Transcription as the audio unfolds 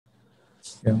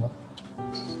Yeah.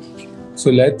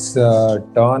 So let's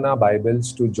turn our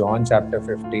Bibles to John chapter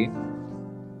 15.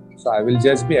 So I will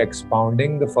just be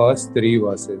expounding the first 3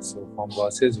 verses. So from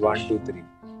verses 1 to 3.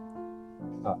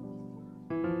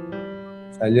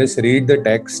 So I'll just read the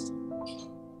text.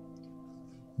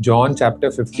 John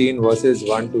chapter 15 verses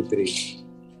 1 to 3.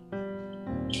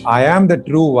 I am the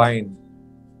true vine,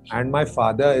 and my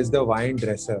Father is the vine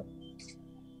dresser.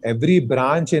 Every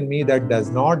branch in me that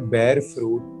does not bear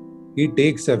fruit, he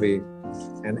takes away.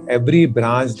 And every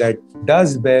branch that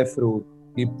does bear fruit,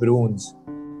 he prunes,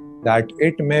 that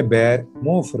it may bear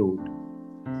more fruit.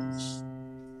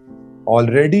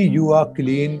 Already you are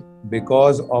clean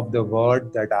because of the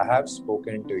word that I have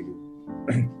spoken to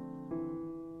you.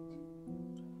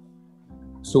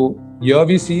 So here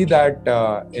we see that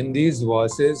in these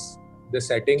verses, the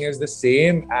setting is the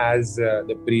same as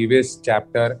the previous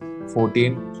chapter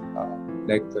 14,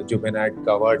 like Jubin had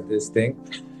covered this thing.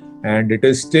 And it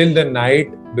is still the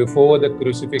night before the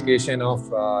crucifixion of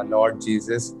Lord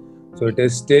Jesus. So it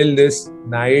is still this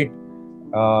night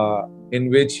in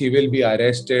which he will be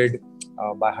arrested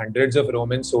by hundreds of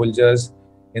Roman soldiers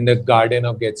in the Garden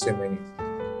of Gethsemane.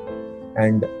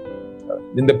 And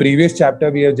in the previous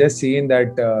chapter, we have just seen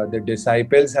that the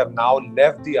disciples have now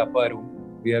left the upper room.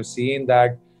 We have seen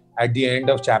that at the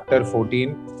end of chapter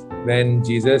 14, when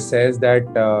Jesus says that,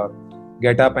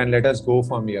 get up and let us go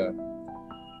from here.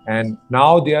 And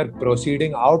now they are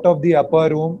proceeding out of the upper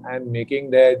room and making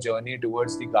their journey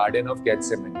towards the Garden of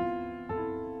Gethsemane.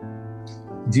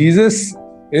 Jesus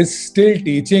is still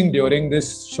teaching during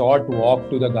this short walk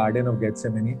to the Garden of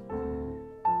Gethsemane.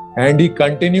 And he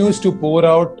continues to pour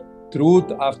out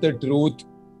truth after truth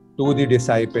to the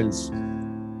disciples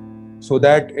so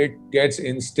that it gets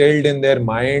instilled in their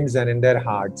minds and in their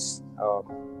hearts.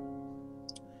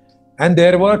 And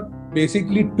there were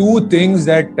basically 2 things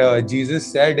that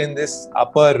Jesus said in this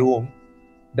upper room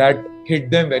that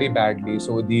hit them very badly.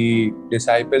 So the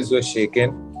disciples were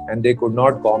shaken and they could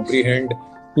not comprehend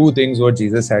 2 things what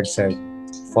Jesus had said.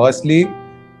 Firstly,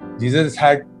 Jesus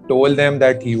had told them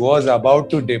that he was about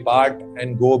to depart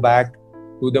and go back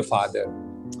to the Father.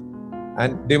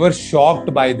 And they were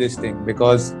shocked by this thing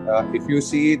because if you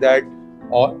see that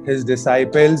his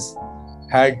disciples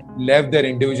had left their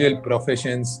individual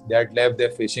professions, they had left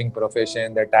their fishing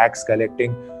profession, their tax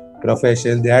collecting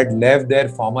profession, they had left their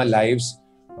former lives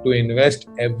to invest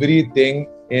everything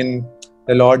in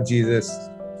the Lord Jesus.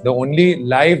 The only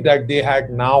life that they had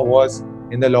now was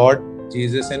in the Lord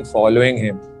Jesus and following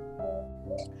him.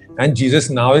 And Jesus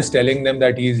now is telling them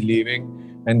that he is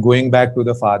leaving and going back to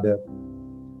the Father.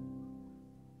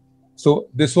 So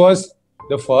this was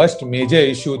the first major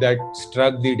issue that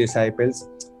struck the disciples.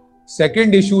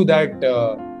 Second issue that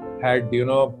had,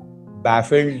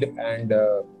 baffled and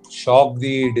shocked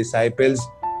the disciples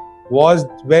was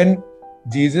when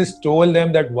Jesus told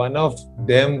them that one of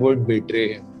them would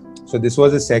betray him. So this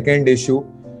was the second issue,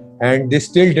 and they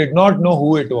still did not know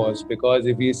who it was, because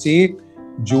if you see,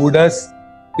 Judas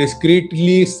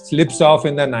discreetly slips off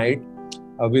in the night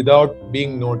without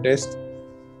being noticed.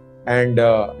 And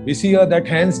we see here that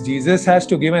hence Jesus has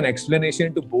to give an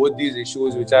explanation to both these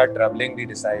issues which are troubling the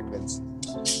disciples.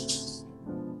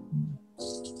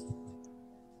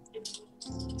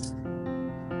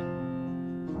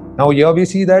 Now here we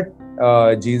see that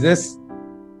Jesus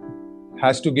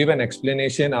has to give an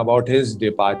explanation about his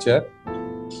departure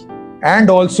and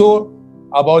also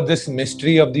about this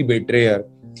mystery of the betrayer.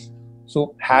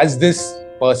 So has this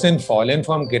person fallen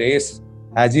from grace?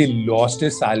 Has he lost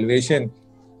his salvation?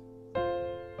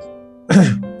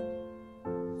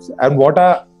 And what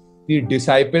are the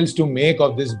disciples to make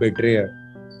of this betrayer?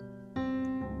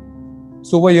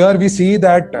 So over here we see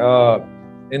that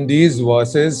in these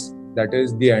verses, that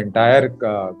is the entire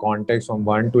context from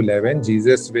 1 to 11,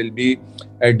 Jesus will be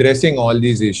addressing all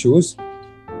these issues.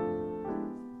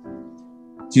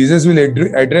 Jesus will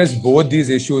address both these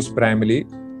issues primarily,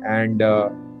 and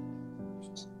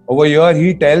over here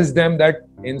he tells them that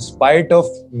in spite of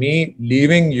me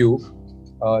leaving you,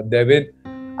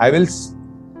 I will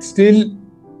still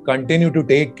continue to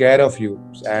take care of you.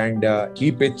 And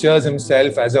he pictures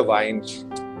himself as a vine,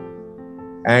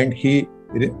 and he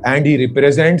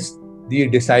represents the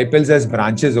disciples as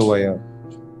branches over here.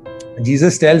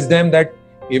 Jesus tells them that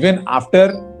even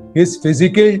after his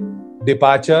physical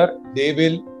departure, they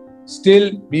will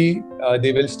still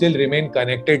remain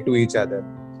connected to each other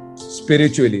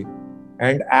spiritually,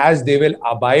 and as they will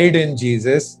abide in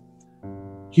Jesus,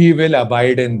 he will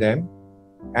abide in them,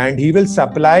 and he will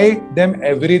supply them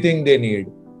everything they need.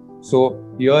 So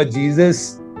here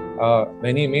Jesus,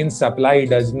 when he means supply, he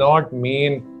does not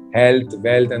mean health,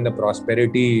 wealth, and the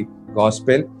prosperity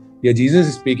gospel. Here Jesus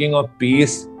is speaking of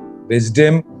peace,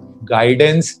 wisdom,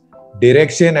 guidance,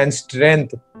 direction and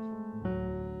strength.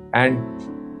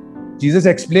 And Jesus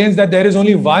explains that there is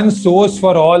only one source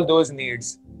for all those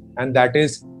needs, and that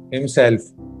is Himself.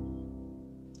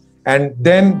 And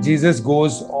then Jesus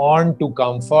goes on to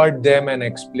comfort them and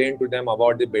explain to them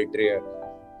about the betrayer.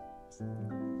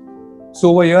 So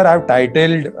over here I've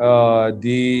titled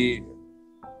the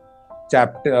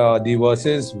chapter, the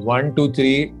verses 1 to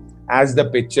 3 as the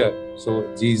picture.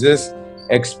 So Jesus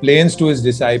explains to His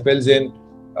disciples in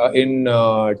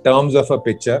terms of a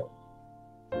picture.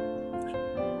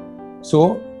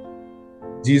 So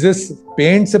Jesus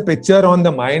paints a picture on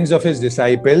the minds of His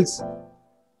disciples,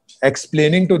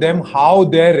 explaining to them how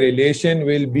their relation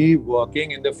will be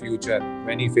working in the future.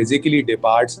 When He physically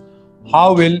departs,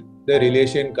 how will the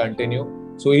relation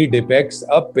continue? So He depicts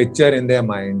a picture in their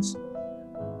minds.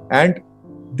 And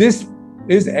this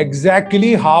is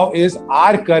exactly how is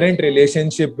our current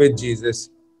relationship with Jesus.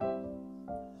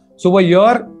 So over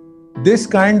here, this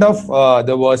kind of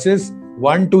the verses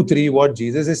 1 to 3, what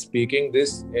Jesus is speaking,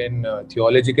 this in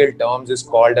theological terms is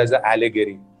called as an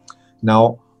allegory.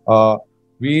 Now,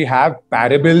 we have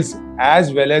parables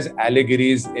as well as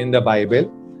allegories in the Bible.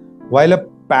 While a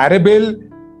parable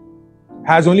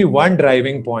has only one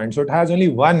driving point, so it has only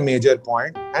one major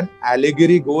point, and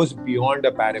allegory goes beyond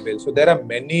a parable. So there are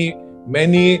many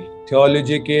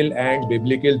theological and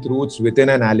biblical truths within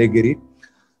an allegory.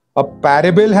 A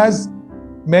parable has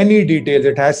many details.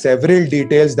 It has several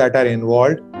details that are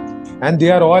involved, and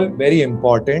they are all very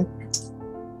important.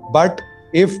 But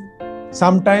if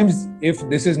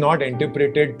this is not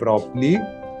interpreted properly,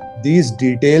 these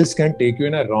details can take you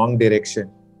in a wrong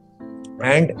direction,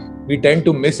 and we tend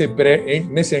to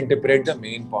misinterpret the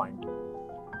main point.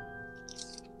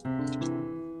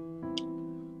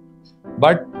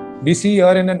 But we see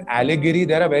here in an allegory,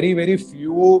 there are very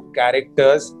few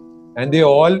characters, and they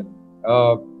all,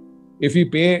 if we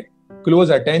pay close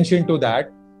attention to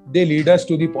that, they lead us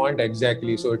to the point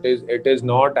exactly. So it is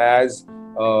not as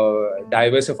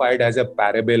diversified as a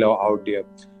parable out here.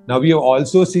 Now we have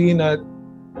also seen a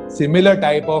similar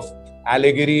type of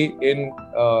allegory in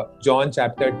John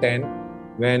chapter 10,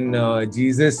 when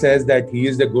Jesus says that He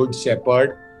is the good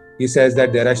shepherd. He says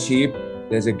that there are sheep,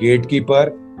 there's a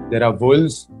gatekeeper, there are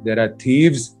wolves, there are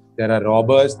thieves, there are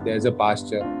robbers, there's a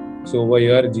pasture. So over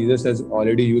here, Jesus has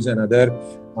already used another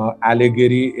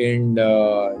allegory in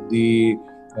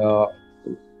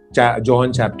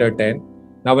John chapter 10.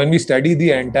 Now, when we study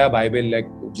the entire Bible, like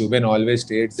Jubin always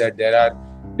states that there are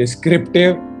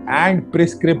descriptive and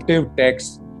prescriptive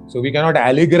texts. So we cannot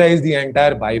allegorize the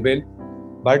entire Bible,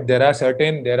 but there are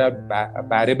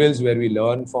parables where we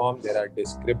learn from, there are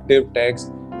descriptive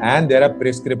texts, and there are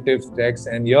prescriptive texts.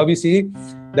 And here we see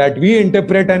that we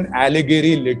interpret an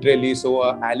allegory literally. So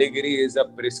an allegory is a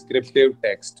prescriptive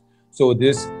text. So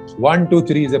this 1 to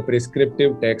 3 is a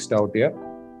prescriptive text out here.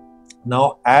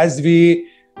 Now, as we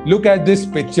look at this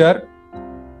picture,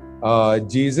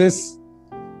 Jesus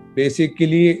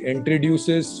basically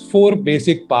introduces 4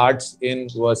 basic parts in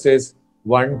verses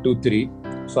 1 to 3.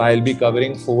 So I'll be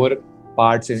covering 4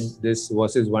 parts in this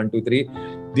verses 1 to 3.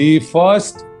 The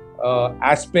first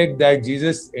aspect that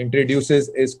Jesus introduces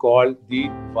is called the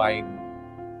vine.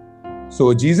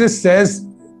 So Jesus says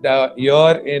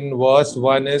here in verse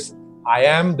 1 is, I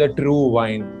am the true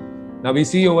vine. Now we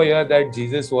see over here that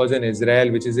Jesus was in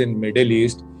Israel, which is in Middle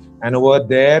East, and over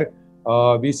there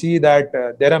we see that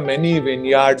there are many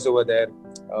vineyards over there,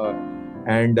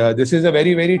 and this is a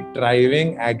very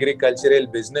thriving agricultural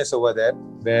business over there,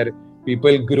 where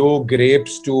people grow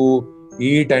grapes to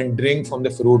eat and drink from the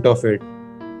fruit of it.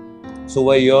 So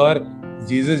over here,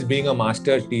 Jesus, being a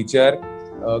master teacher,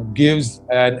 gives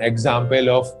an example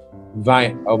of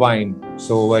a vine.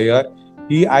 So over here,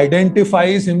 He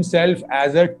identifies Himself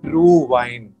as a true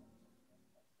vine.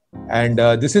 And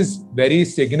this is very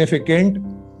significant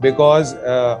because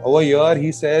over here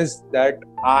He says that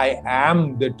I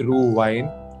am the true vine.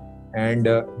 And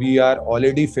we are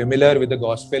already familiar with the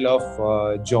Gospel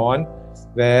of John,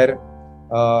 where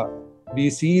we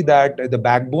see that the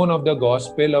backbone of the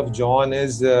Gospel of John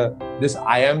is this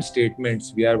I am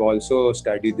statements. We have also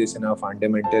studied this in our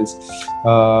fundamentals,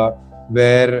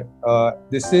 where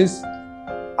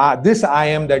this I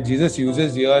am that Jesus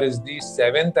uses here is the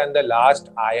 7th and the last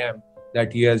I am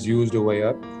that He has used over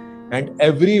here. And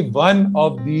every one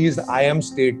of these I am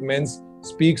statements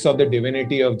speaks of the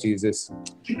divinity of Jesus.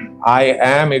 I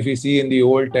am, if we see in the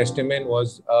Old Testament,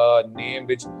 was a name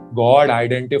which God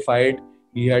identified.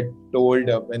 He had told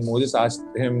when Moses asked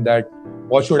Him that,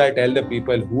 what should I tell the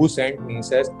people? Who sent me? He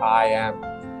says, I am.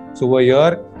 So over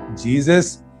here,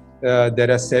 Jesus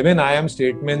there are 7 I am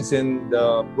statements in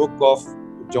the book of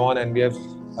John, and we have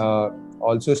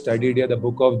also studied here the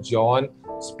book of John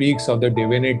speaks of the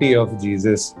divinity of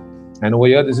Jesus. And over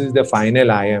here, this is the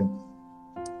final I am.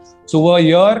 So over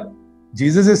here,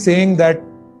 Jesus is saying that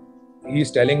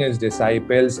he's telling his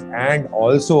disciples and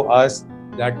also us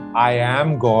that I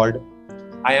am God.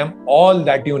 I am all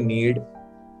that you need,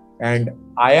 and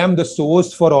I am the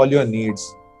source for all your needs.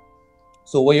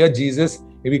 So over here, Jesus,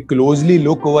 if we closely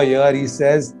look over here, he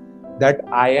says that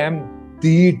I am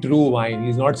the true wine.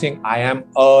 He's not saying I am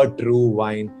a true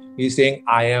wine. He's saying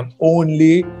I am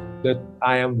only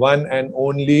I am one and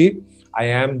only. I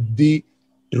am the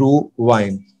true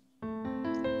wine.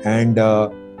 And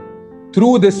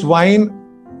through this wine,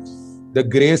 the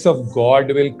grace of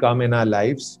God will come in our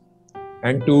lives.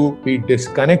 And to be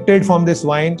disconnected from this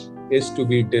wine is to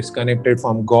be disconnected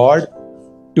from God,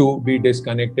 to be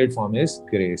disconnected from His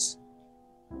grace.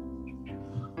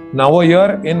 Now over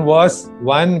here in verse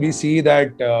 1, we see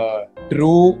that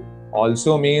true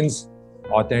also means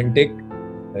authentic,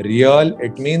 real,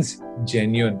 it means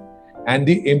genuine. And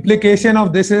the implication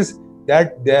of this is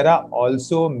that there are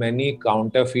also many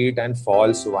counterfeit and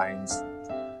false wines.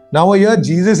 Now over here,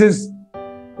 Jesus is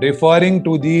referring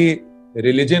to the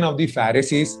religion of the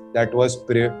Pharisees that was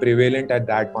prevalent at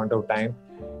that point of time.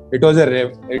 It was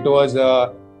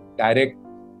a direct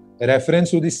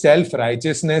reference to the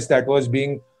self-righteousness that was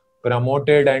being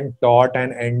promoted and taught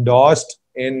and endorsed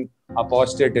in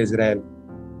apostate Israel.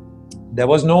 There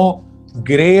was no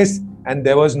grace and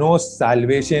there was no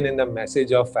salvation in the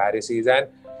message of Pharisees. And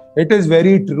it is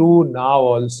very true now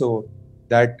also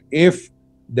that if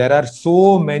there are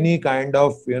so many kind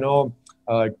of,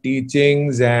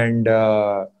 teachings and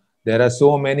there are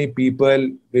so many people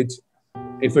which,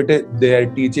 if their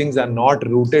teachings are not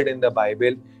rooted in the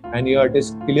Bible, and here it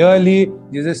is clearly,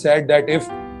 Jesus said that if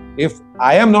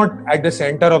I am not at the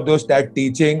center of that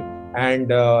teaching and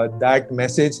that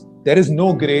message, there is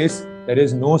no grace, there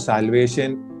is no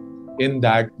salvation in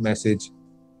that message.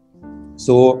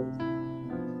 So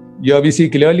here we see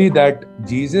clearly that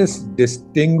Jesus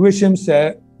distinguishes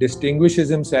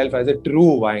himself as a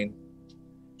true wine.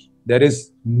 There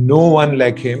is no one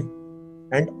like him,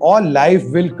 and all life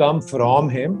will come from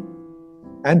him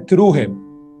and through him.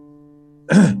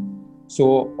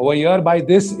 So over here, by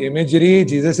this imagery,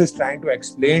 Jesus is trying to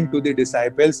explain to the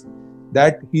disciples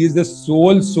that he is the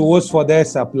sole source for their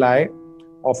supply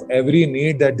of every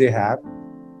need that they have.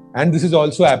 And this is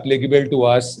also applicable to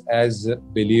us as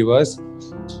believers.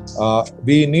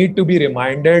 We need to be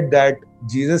reminded that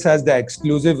Jesus has the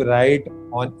exclusive right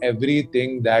on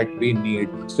everything that we need.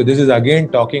 So this is again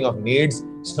talking of needs.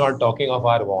 It's not talking of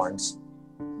our wants.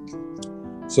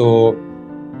 So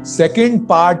second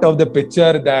part of the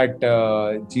picture that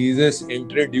Jesus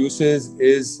introduces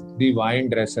is the vine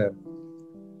dresser.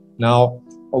 Now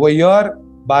over here,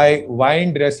 by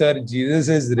vine dresser, Jesus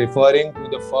is referring to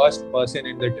the first person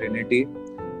in the Trinity,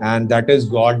 and that is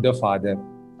God the Father.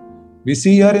 We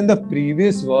see here in the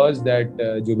previous verse that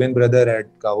Jubin brother had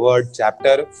covered,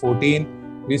 chapter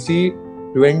 14, we see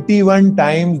 21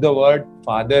 times the word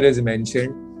Father is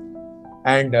mentioned.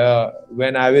 And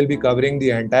when I will be covering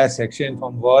the entire section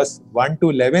from verse 1 to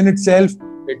 11 itself,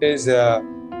 it is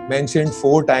mentioned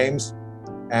 4 times.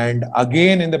 And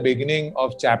again in the beginning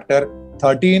of chapter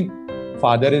 13,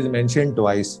 Father is mentioned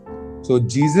twice. So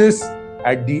Jesus,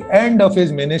 at the end of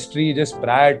his ministry, just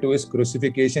prior to his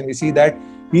crucifixion, we see that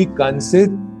he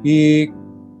continually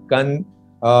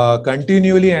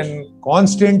and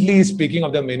constantly is speaking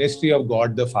of the ministry of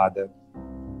God the Father.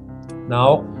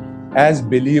 Now, as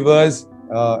believers,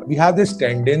 we have this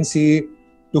tendency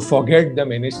to forget the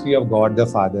ministry of God the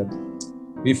Father.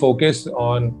 We focus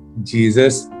on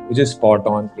Jesus, which is spot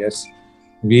on, yes.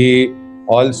 We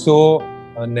also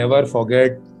never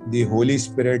forget the Holy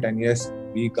Spirit, and yes,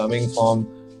 we coming from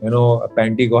a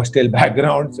Pentecostal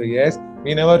background, so yes,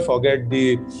 we never forget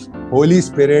the Holy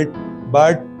Spirit.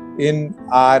 But in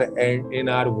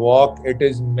our walk, it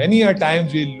is many a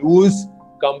times we lose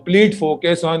complete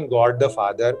focus on God the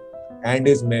Father and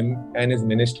his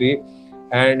ministry,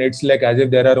 and it's like as if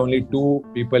there are only 2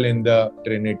 people in the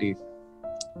Trinity.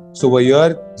 So over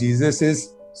here, Jesus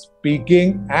is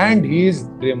speaking and he is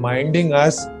reminding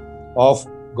us of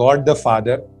God the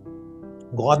Father.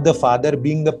 God the Father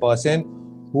being the person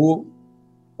who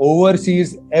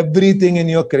oversees everything in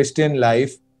your Christian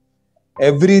life.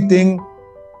 Everything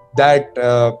that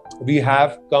we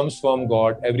have comes from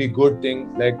God. Every good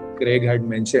thing, like Craig had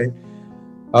mentioned.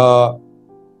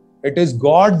 It is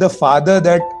God the Father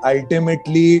that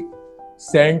ultimately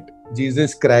sent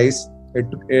Jesus Christ. It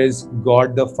is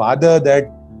God the Father that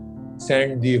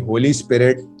sent the Holy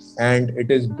Spirit, and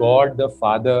it is God the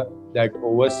Father that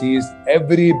oversees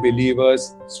every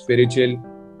believer's spiritual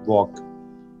walk.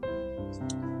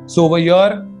 So over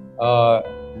here,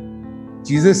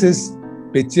 Jesus is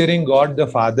picturing God the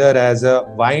Father as a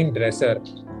vine dresser.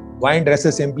 Vine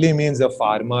dresser simply means a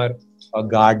farmer, a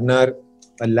gardener,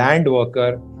 a land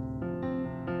worker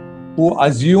who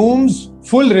assumes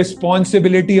full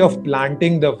responsibility of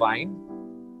planting the vine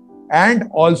and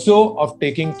also of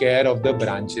taking care of the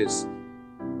branches.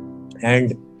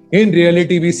 And in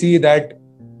reality, we see that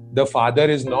the Father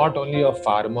is not only a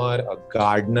farmer, a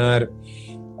gardener,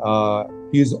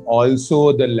 he is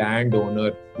also the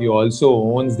landowner. He also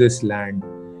owns this land.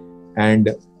 And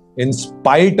in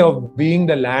spite of being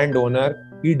the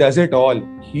landowner, he does it all.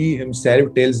 He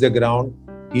himself tills the ground,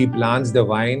 he plants the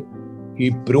vine,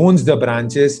 he prunes the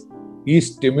branches, he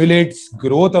stimulates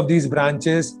growth of these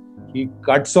branches, he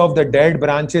cuts off the dead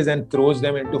branches and throws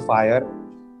them into fire,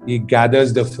 he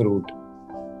gathers the fruit.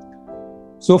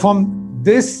 So from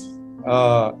this,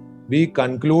 we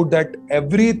conclude that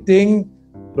everything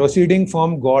proceeding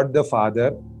from God the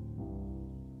Father,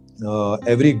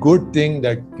 every good thing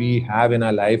that we have in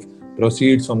our life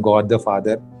proceeds from God the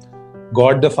Father.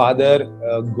 God the Father,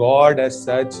 God as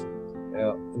such,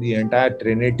 the entire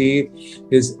Trinity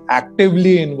is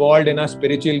actively involved in our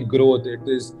spiritual growth. It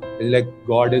is like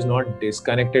God is not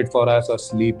disconnected for us or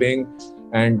sleeping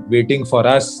and waiting for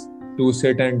us to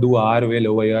sit and do our will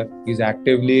over here. He's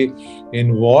actively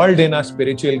involved in our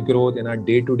spiritual growth, in our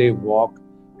day-to-day walk,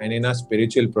 and in our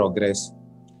spiritual progress.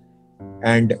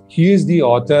 And he is the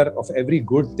author of every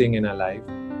good thing in our life.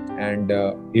 And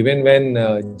even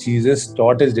when Jesus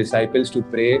taught his disciples to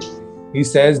pray, he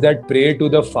says that pray to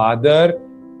the Father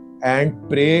and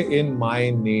pray in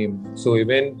my name. So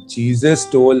even Jesus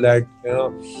told that,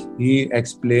 he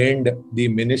explained the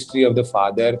ministry of the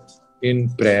Father in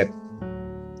prayer.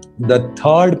 The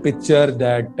third picture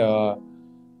that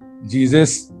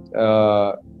Jesus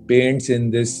paints in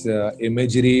this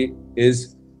imagery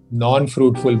is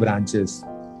non-fruitful branches.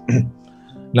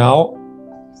 Now,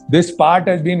 this part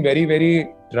has been very, very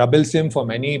troublesome for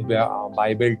many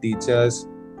Bible teachers.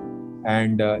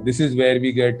 And this is where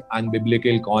we get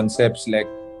unbiblical concepts like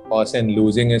person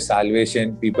losing his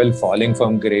salvation, people falling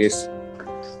from grace.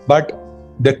 But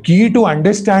the key to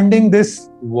understanding this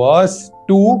verse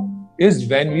 2 is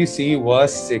when we see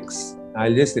verse 6.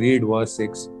 I'll just read verse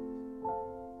 6.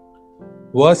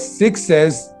 Verse 6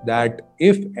 says that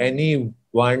if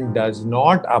anyone does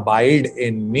not abide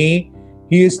in me,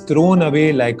 he is thrown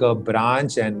away like a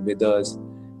branch and withers,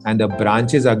 and the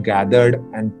branches are gathered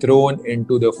and thrown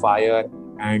into the fire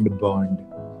and burned.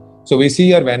 So we see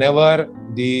here, whenever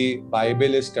the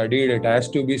Bible is studied, it has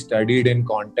to be studied in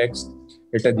context.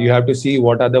 You have to see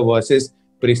what are the verses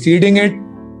preceding it,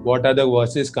 what are the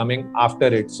verses coming after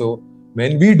it. So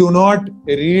when we do not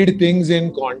read things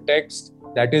in context,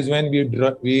 that is when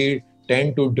we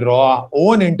tend to draw our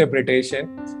own interpretation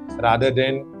rather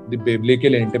than the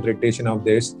biblical interpretation of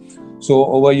this. So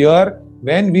over here,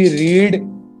 when we read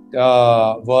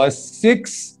verse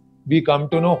 6, we come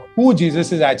to know who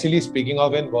Jesus is actually speaking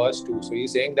of in verse 2. So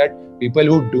he's saying that people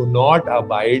who do not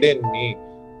abide in me,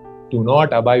 do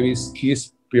not abide.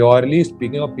 He's purely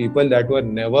speaking of people that were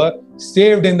never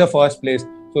saved in the first place.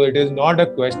 So it is not a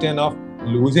question of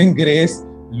losing grace,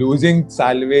 losing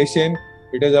salvation.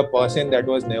 It is a person that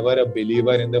was never a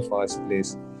believer in the first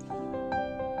place.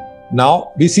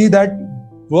 Now we see that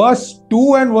verse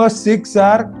 2 and verse 6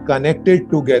 are connected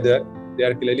together. They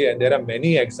are clearly, and there are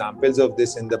many examples of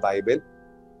this in the Bible.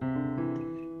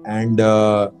 And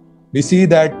we see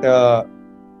that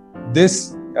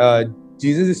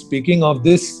Jesus is speaking of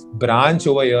this branch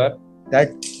over here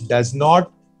that does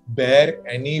not bear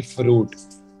any fruit.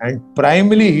 And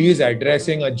primarily he is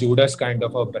addressing a Judas kind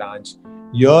of a branch.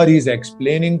 Here he is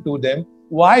explaining to them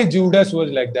why Judas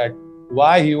was like that,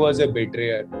 why he was a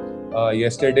betrayer.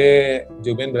 Yesterday,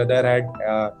 Jubin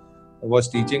brother was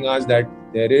teaching us that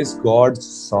there is God's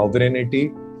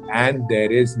sovereignty and there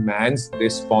is man's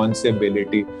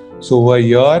responsibility. So over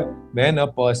here, when a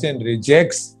person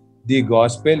rejects the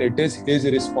gospel, it is his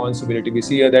responsibility. We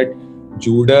see here that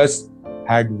Judas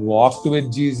had walked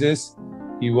with Jesus.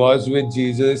 He was with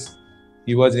Jesus.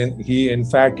 He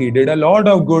did a lot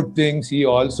of good things. He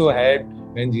also had,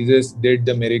 when Jesus did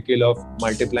the miracle of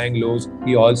multiplying loaves,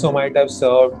 he also might have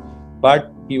served,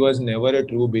 but he was never a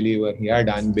true believer. He had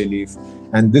unbelief.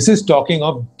 And this is talking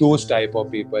of those type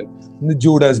of people, the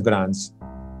Judas branch.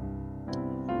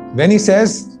 When he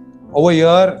says over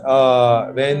here,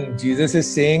 when Jesus is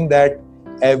saying that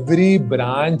every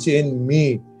branch in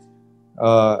me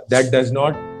that does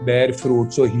not bear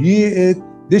fruit. So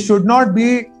this should not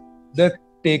be the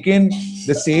taken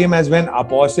the same as when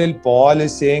Apostle Paul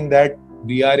is saying that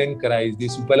we are in Christ.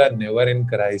 These people are never in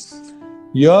Christ.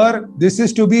 Here, this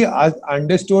is to be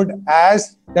understood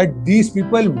as that these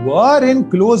people were in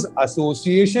close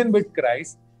association with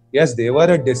Christ. Yes, they were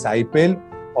a disciple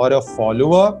or a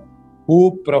follower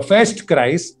who professed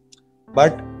Christ,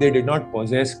 but they did not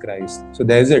possess Christ. So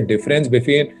there is a difference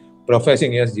between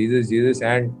professing, yes, Jesus,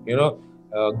 and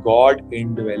God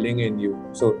indwelling in you.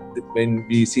 So when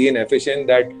we see in Ephesians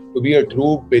that to be a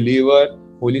true believer,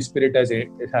 Holy Spirit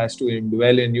has to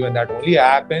indwell in you, and that only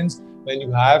happens when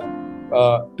you have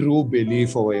true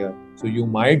belief over here. So you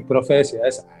might profess,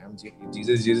 yes, I am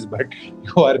Jesus, but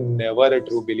you are never a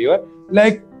true believer,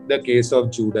 like the case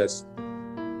of Judas.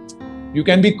 You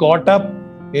can be caught up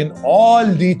in all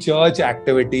the church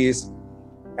activities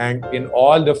and in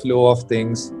all the flow of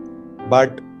things,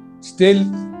 but still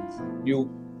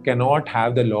you cannot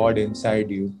have the Lord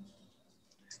inside you,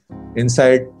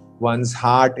 inside one's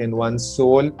heart, in one's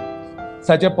soul.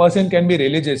 Such a person can be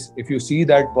religious. If you see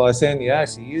that person,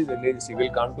 yes, he is religious, he will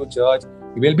come to church,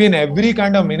 he will be in every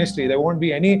kind of ministry. There won't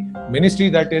be any ministry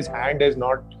that his hand is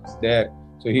not there.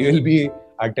 So he will be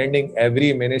attending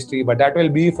every ministry, but that will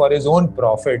be for his own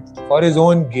profit, for his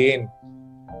own gain.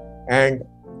 And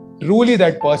truly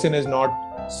that person is not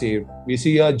saved. We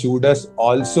see here Judas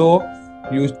also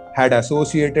had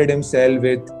associated himself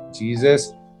with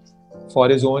Jesus for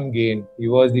his own gain. He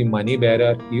was the money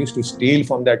bearer. He used to steal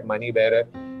from that money bearer.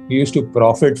 He used to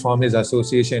profit from his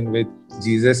association with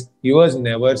Jesus. He was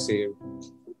never saved.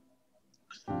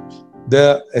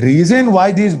 The reason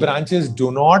why these branches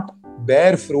do not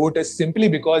bear fruit is simply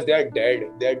because they are dead.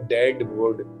 They are dead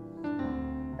wood.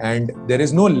 And there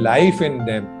is no life in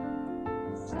them.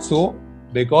 So,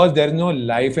 because there is no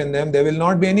life in them, there will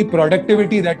not be any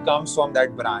productivity that comes from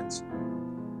that branch.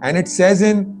 And it says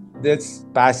in this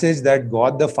passage that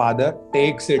God the Father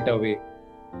takes it away.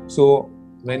 So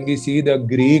when we see the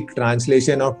Greek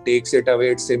translation of takes it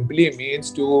away, it simply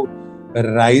means to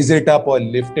rise it up or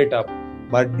lift it up.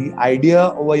 But the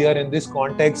idea over here in this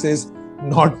context is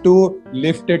not to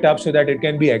lift it up so that it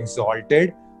can be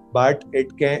exalted, but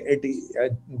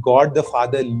God the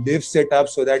Father lifts it up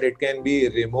so that it can be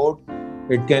removed,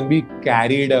 it can be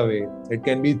carried away, it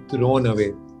can be thrown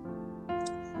away.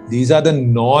 These are the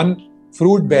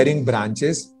non-fruit-bearing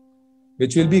branches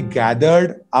which will be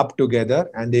gathered up together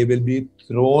and they will be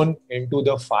thrown into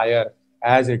the fire,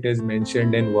 as it is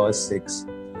mentioned in verse 6.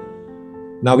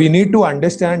 Now we need to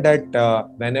understand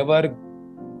that whenever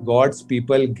God's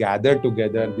people gather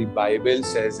together, the Bible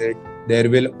says it, there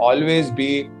will always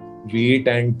be wheat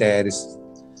and tares.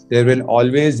 There will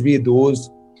always be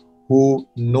those who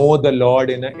know the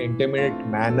Lord in an intimate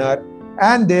manner,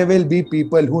 and there will be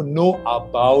people who know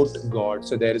about God.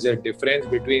 So there is a difference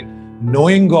between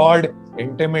knowing God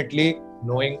intimately,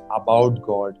 knowing about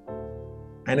God.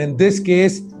 And in this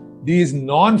case, these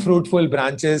non-fruitful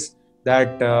branches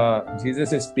that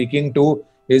Jesus is speaking to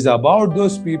is about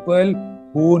those people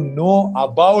who know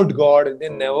about God. They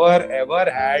never ever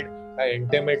had an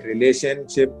intimate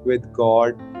relationship with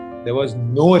God. There was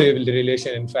no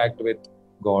relation, in fact, with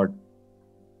God.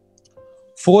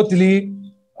 Fourthly,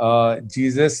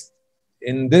 Jesus,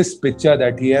 in this picture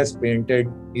that he has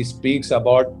painted, he speaks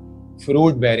about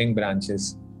fruit-bearing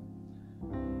branches.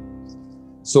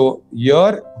 So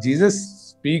here,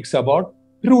 Jesus speaks about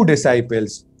true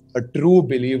disciples, a true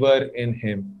believer in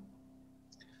him.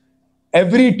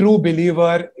 Every true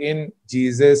believer in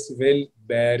Jesus will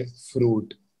bear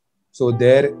fruit. So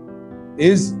there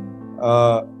is,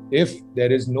 if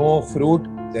there is no fruit,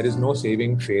 there is no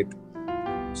saving faith.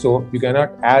 So you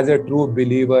cannot, as a true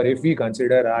believer, if we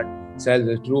consider ourselves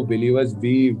as true believers,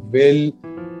 we will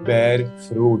bear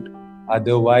fruit.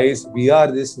 Otherwise, we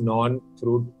are this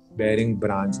non-fruit bearing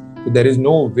branch. So there is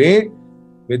no way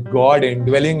with God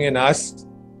indwelling in us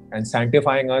and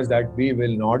sanctifying us that we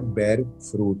will not bear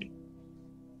fruit.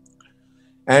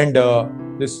 And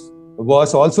this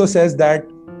verse also says that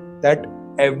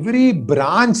every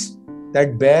branch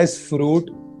that bears fruit,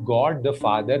 God the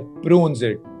Father prunes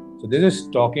it. So this is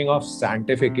talking of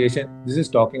sanctification. This is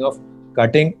talking of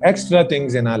cutting extra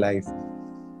things in our life.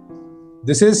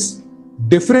 This is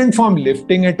different from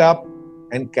lifting it up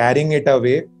and carrying it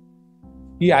away.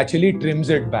 He actually trims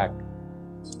it back.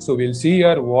 So we'll see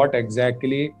here what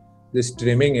exactly this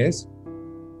trimming is.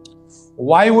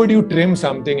 Why would you trim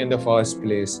something in the first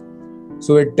place?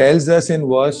 So it tells us in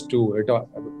verse 2,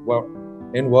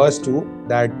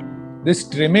 that this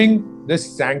trimming,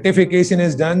 this sanctification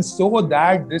is done so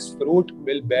that this fruit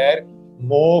will bear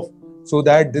more, so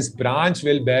that this branch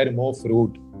will bear more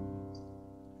fruit.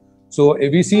 So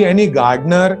if we see any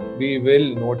gardener, we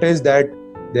will notice that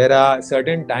there are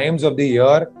certain times of the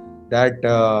year that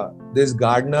this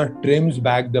gardener trims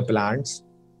back the plants.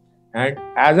 And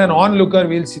as an onlooker,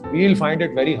 we'll find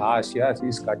it very harsh. Yes,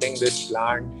 he's cutting this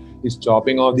plant, he's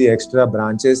chopping off the extra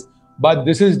branches. But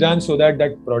this is done so that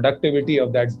productivity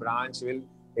of that branch will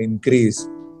increase.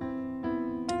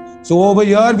 So over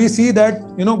here, we see that,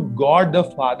 God the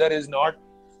Father is not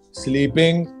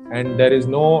sleeping and there is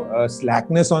no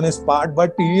slackness on his part,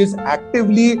 but he is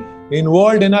actively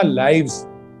involved in our lives,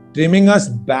 trimming us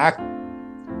back.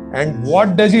 And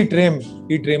what does he trim?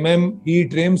 He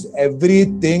trims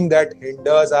everything that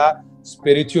hinders our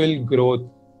spiritual growth.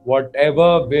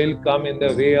 Whatever will come in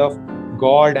the way of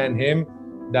God and him,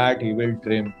 that he will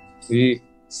trim. We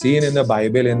seen in the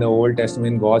Bible, in the Old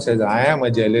Testament, God says, I am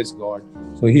a jealous God.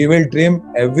 So he will trim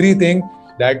everything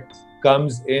that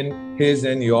comes in his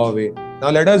and your way. Now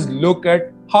let us look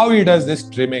at how he does this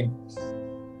trimming.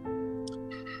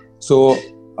 So,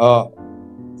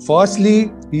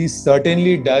 firstly, he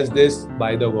certainly does this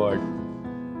by the word.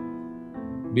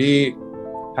 We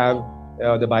have,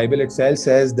 the Bible itself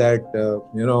says that,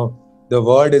 the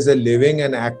word is a living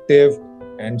and active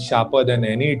and sharper than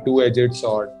any two-edged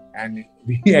sword. And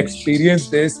we experience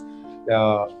this,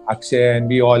 Akshay, and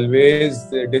we always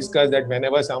discuss that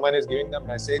whenever someone is giving the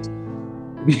message,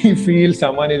 we feel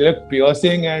someone is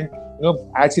piercing and,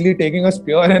 actually taking a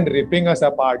spear and ripping us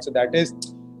apart. So that is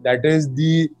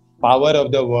the power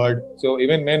of the word. So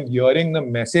even when hearing the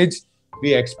message,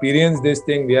 we experience this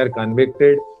thing, we are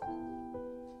convicted.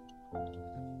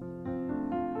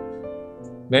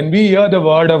 When we hear the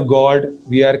word of God,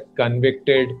 we are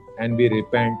convicted and we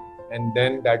repent. And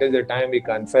then that is the time we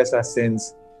confess our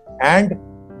sins. And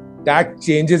that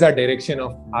changes our direction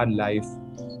of our life.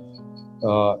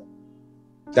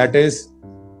 That is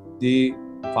the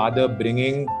Father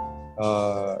bringing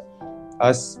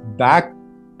us back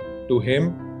to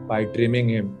him by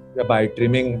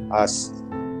trimming us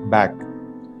back.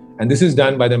 And this is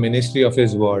done by the ministry of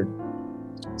his word.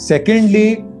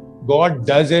 Secondly, God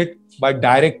does it by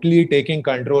directly taking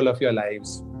control of your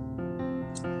lives.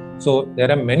 So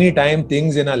there are many times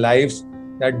things in our lives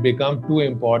that become too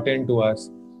important to us.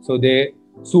 So they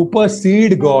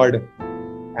supersede God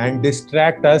and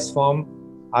distract us from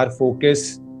our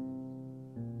focus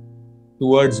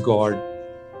towards God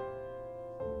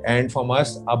and from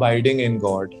us abiding in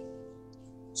God.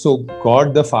 So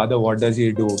God the Father, what does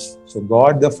he do? So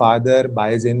God the Father,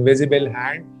 by his invisible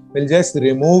hand, will just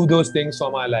remove those things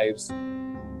from our lives.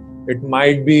 It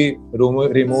might be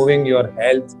removing your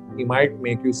health. He might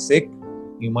make you sick.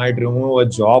 He might remove a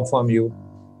job from you.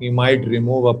 He might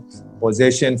remove a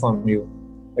possession from you.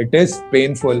 It is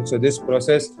painful. So this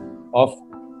process of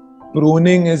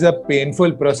pruning is a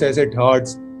painful process. It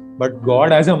hurts. But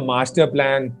God has a master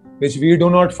plan which we do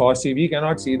not foresee. We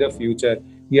cannot see the future.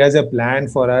 He has a plan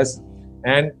for us.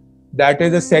 And that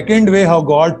is the second way how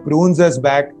God prunes us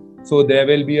back. So there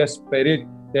will be a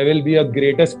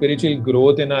greater spiritual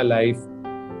growth in our life.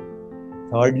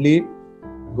 Thirdly,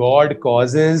 God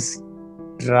causes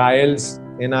trials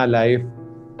in our life.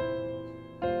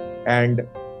 And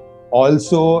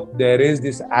also there is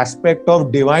this aspect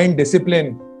of divine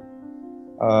discipline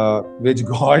which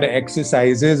God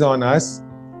exercises on us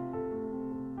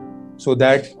so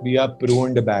that we are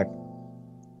pruned back.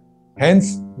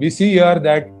 Hence, we see here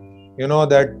that,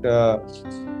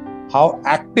 how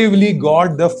actively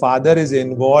God the Father is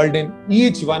involved in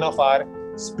each one of our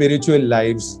spiritual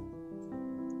lives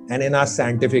and in our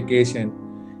sanctification.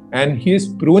 And he is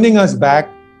pruning us back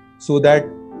so that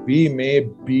we may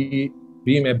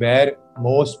bear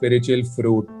more spiritual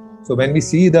fruit. So when we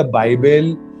see the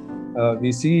Bible,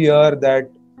 we see here that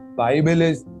Bible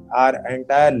is our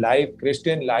entire life.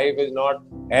 Christian life is not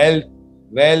health,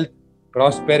 wealth,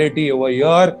 prosperity. Over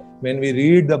here, when we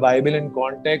read the Bible in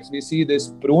context, we see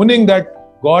this pruning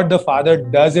that God the Father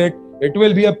does it. It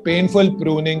will be a painful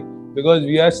pruning because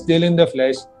we are still in the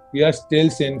flesh. We are still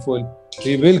sinful.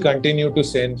 We will continue to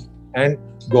sin. And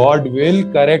God will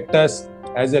correct us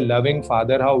as a loving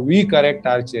Father, how we correct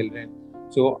our children.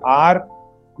 So our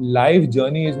life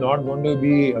journey is not going to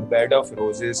be a bed of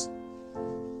roses.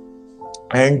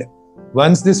 And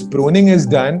once this pruning is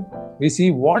done, we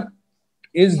see what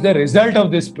is the result of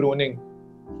this pruning.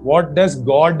 What does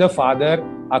God the Father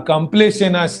accomplish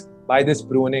in us by this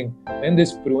pruning? When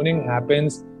this pruning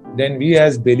happens, then we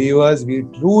as believers, we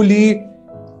truly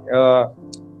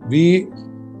we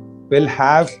will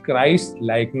have Christ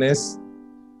likeness.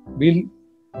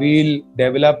 We'll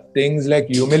develop things like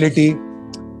humility.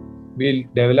 We'll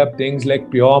develop things like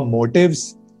pure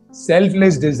motives,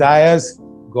 selfless desires,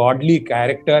 godly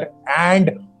character,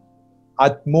 and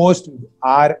at most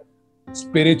our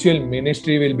spiritual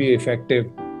ministry will be effective.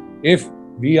 if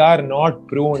we are not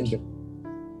pruned,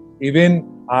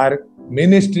 even our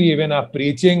ministry, even our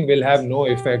preaching will have no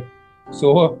effect.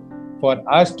 So for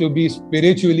us to be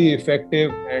spiritually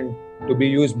effective and to be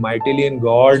used mightily in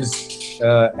God's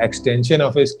extension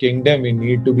of His kingdom, we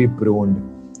need to be pruned.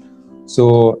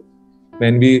 So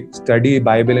when we study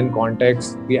Bible in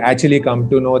context, we actually come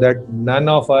to know that none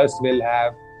of us will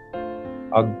have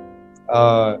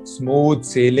a smooth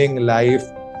sailing life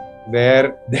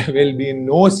where there will be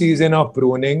no season of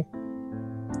pruning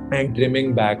and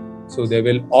trimming back. So there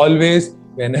will always,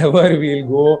 whenever we'll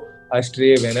go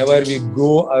astray, whenever we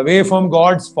go away from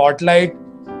God's spotlight,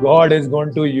 God is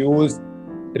going to use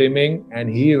trimming and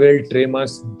He will trim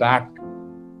us back.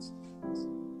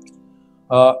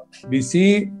 We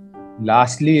see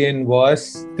lastly in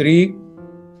verse 3,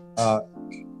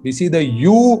 we see the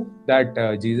you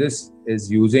that Jesus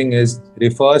is using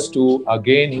refers to,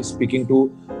 again, He's speaking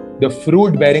to the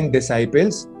fruit-bearing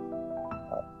disciples.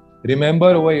 Remember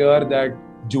over here that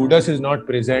Judas is not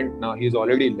present now; he's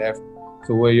already left.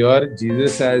 So over here,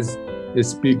 Jesus is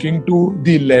speaking to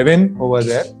the 11 over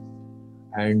there,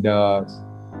 and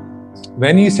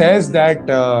when He says that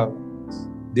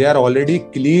they are already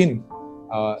clean,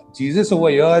 Jesus over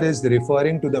here is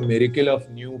referring to the miracle of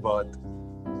new birth,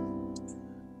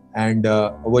 and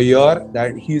over here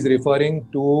that He's referring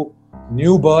to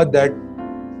new birth, that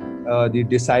the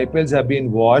disciples have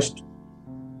been washed.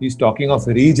 He's talking of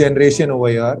regeneration over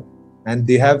here, and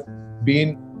they have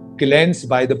been cleansed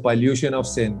by the pollution of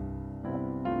sin.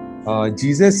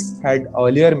 Jesus had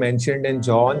earlier mentioned in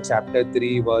John chapter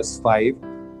 3 verse 5,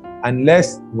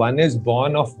 unless one is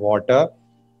born of water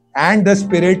and the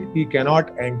Spirit, he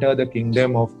cannot enter the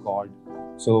kingdom of God.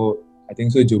 So I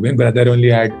think so Jubin brother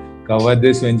only had covered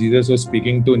this when Jesus was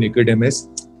speaking to Nicodemus.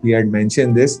 He had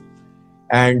mentioned this,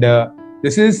 and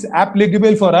this is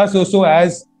applicable for us also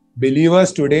as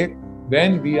believers today.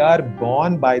 When we are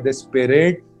born by the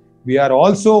Spirit, we are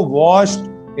also washed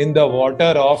in the water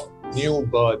of new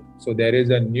birth. So there is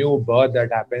a new birth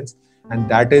that happens, and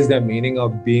that is the meaning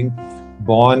of being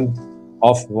born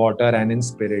of water and in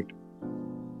Spirit.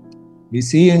 We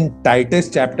see in Titus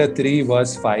chapter 3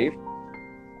 verse 5.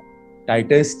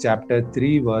 Titus chapter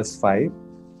 3 verse 5.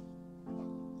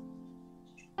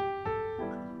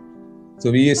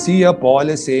 So we see here Paul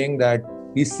is saying that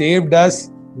He saved us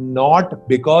not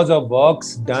because of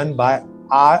works done by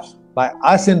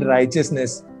us in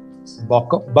righteousness,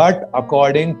 but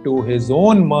according to His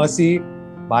own mercy,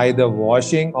 by the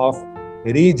washing of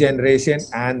regeneration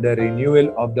and the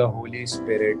renewal of the Holy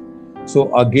Spirit.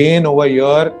 So again over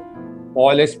here,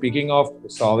 Paul is speaking of the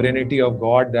sovereignty of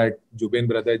God that Jubin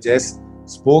brother just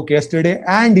spoke yesterday,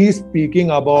 and he's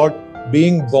speaking about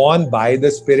being born by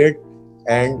the Spirit,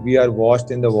 and we are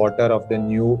washed in the water of the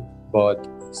new birth.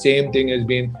 Same thing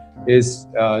is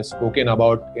spoken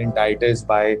about in Titus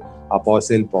by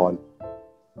Apostle Paul.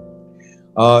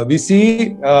 We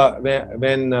see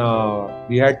when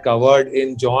we had covered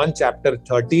in John chapter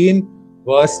 13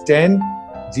 verse 10,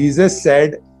 Jesus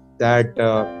said that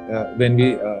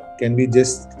can we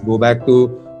just go back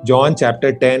to John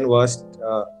chapter 13 verse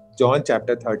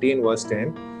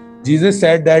 10. Jesus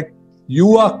said that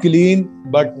you are clean,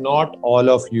 but not all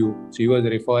of you. So He was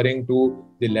referring to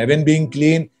the 11 being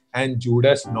clean and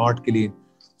Judas not clean.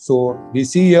 So we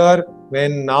see here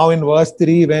now in verse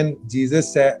 3, when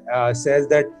Jesus says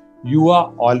that you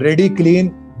are already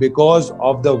clean because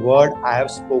of the word I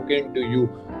have spoken to you.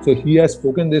 So He has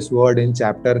spoken this word in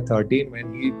chapter 13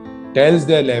 when He tells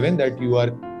the 11 that you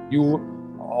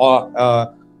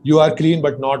are clean,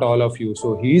 but not all of you.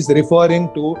 So He is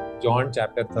referring to John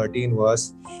chapter 13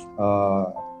 verse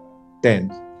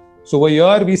 10. So over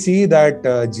here we see that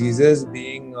Jesus,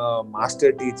 being a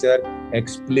master teacher,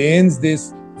 explains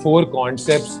these 4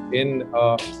 concepts in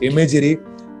imagery.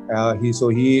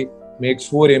 He makes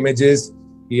 4 images.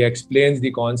 He explains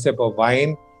the concept of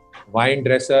vine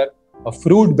dresser, a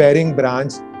fruit-bearing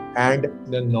branch, and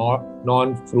the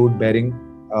non-fruit-bearing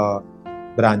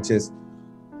branches.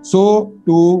 So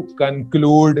to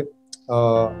conclude,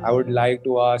 I would like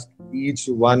to ask each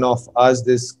one of us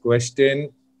this question,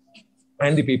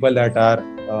 and the people that are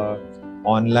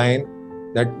online,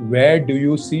 that where do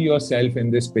you see yourself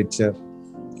in this picture?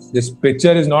 This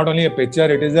picture is not only a picture,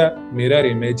 it is a mirror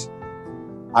image.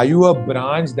 Are you a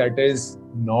branch that is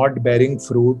not bearing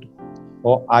fruit,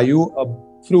 or are you a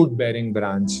fruit-bearing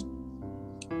branch?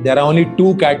 There are only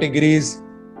 2 categories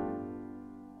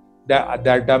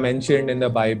that are mentioned in the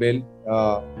Bible: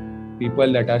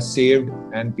 people that are saved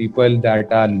and people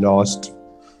that are lost.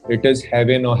 It is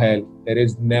heaven or hell. There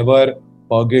is never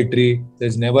purgatory.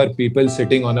 There's never people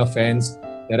sitting on a fence.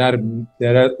 There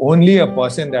are only a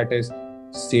person that is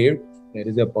saved, there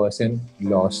is a person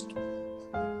lost.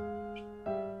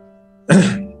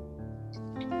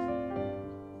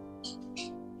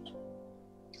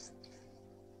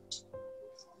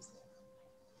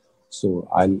 So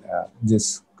I'll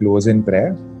just close in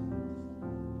prayer.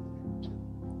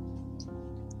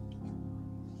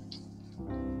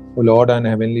 O Lord and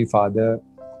Heavenly Father,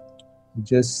 we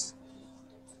just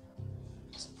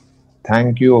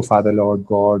thank you, O Father Lord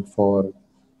God, for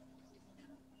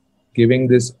giving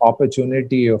this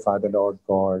opportunity, O Father Lord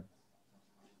God,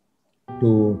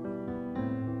 to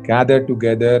gather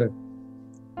together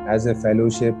as a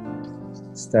fellowship,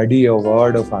 study your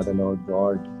word, O Father Lord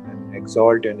God, and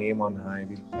exalt your name on high.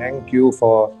 We thank you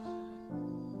for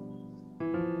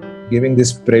giving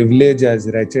this privilege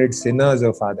as wretched sinners,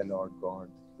 O Father Lord God,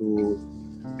 to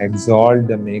exalt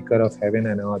the Maker of heaven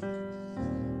and earth.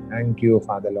 Thank you, O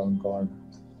Father Lord God.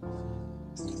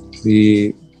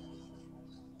 We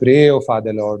pray, O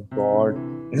Father Lord God,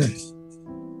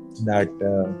 that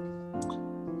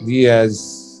we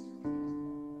as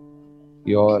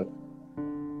your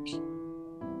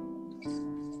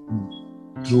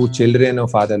true children, O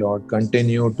Father Lord,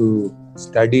 continue to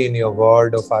study in your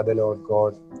word, O Father Lord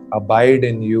God, abide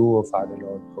in you, O Father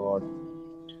Lord God.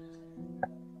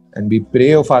 And we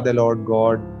pray, O Father Lord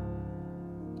God,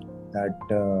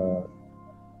 that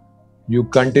you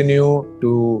continue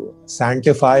to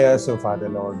sanctify us, O Father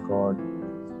Lord God.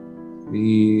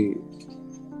 We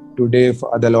today,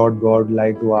 Father Lord God,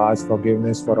 like to ask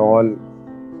forgiveness for all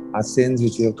our sins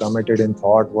which we have committed in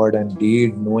thought, word and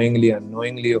deed, knowingly,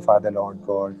 unknowingly, O Father Lord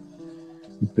God.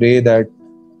 We pray that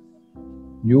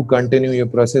you continue your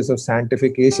process of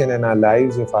sanctification in our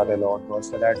lives, O Father Lord God,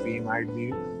 so that we might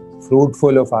be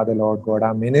fruitful, O Father Lord God.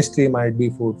 Our ministry might be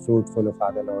fruitful, O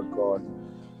Father Lord God,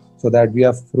 so that we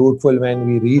are fruitful when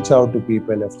we reach out to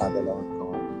people, O Father Lord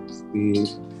God. We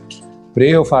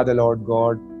pray, O Father Lord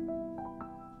God,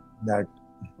 that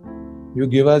you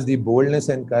give us the boldness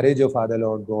and courage, O Father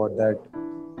Lord God, that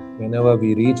whenever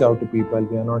we reach out to people,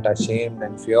 we are not ashamed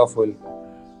and fearful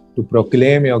to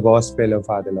proclaim your gospel, O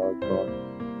Father Lord God.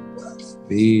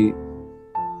 We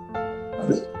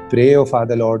pray, O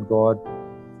Father Lord God,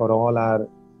 for all our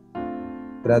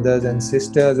brothers and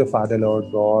sisters, O Father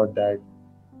Lord God, that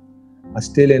are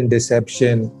still in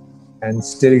deception and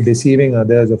still deceiving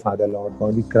others, O Father Lord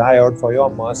God. We cry out for your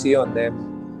mercy on them.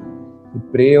 We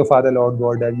pray, O Father Lord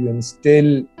God, that you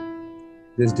instill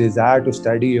this desire to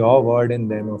study your word in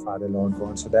them, O Father Lord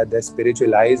God, so that their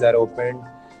spiritual eyes are opened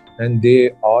and they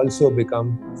also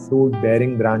become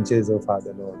fruit-bearing branches, O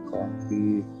Father Lord God.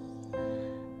 We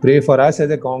pray for us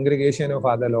as a congregation, O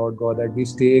Father Lord God, that we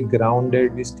stay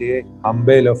grounded, we stay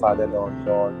humble, O Father Lord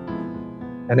God.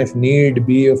 And if need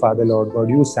be, O Father Lord God,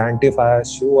 you sanctify us,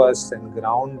 show us and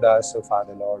ground us, O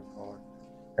Father Lord God,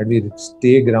 that we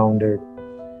stay grounded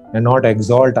and not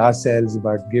exalt ourselves,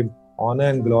 but give honor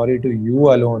and glory to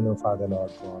you alone, O Father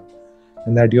Lord God,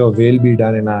 and that your will be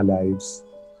done in our lives.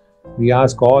 We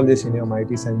ask all this in your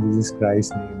mighty Son, Jesus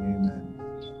Christ's name. Amen.